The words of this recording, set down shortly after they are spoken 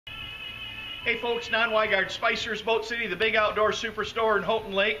Hey folks, Don Weigard, Spicer's Boat City, the big outdoor superstore in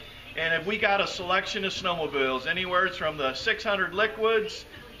Houghton Lake. And we got a selection of snowmobiles, anywhere from the 600 liquids,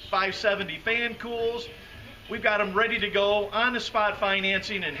 570 fan cools. We've got them ready to go, on the spot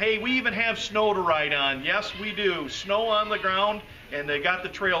financing, and hey, we even have snow to ride on. Yes, we do. Snow on the ground, and they got the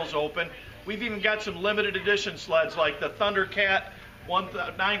trails open. We've even got some limited edition sleds like the Thundercat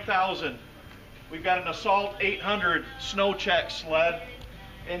 9000. We've got an Assault 800 snow check sled.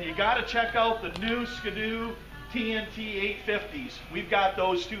 And you got to check out the new Skidoo TNT 850s. We've got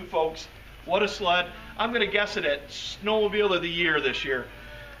those too, folks. What a sled. I'm going to guess it at Snowmobile of the Year this year.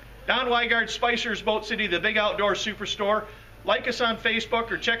 Don Weigard, Spicer's Boat City, the big outdoor superstore. Like us on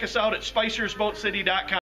Facebook or check us out at spicersboatcity.com.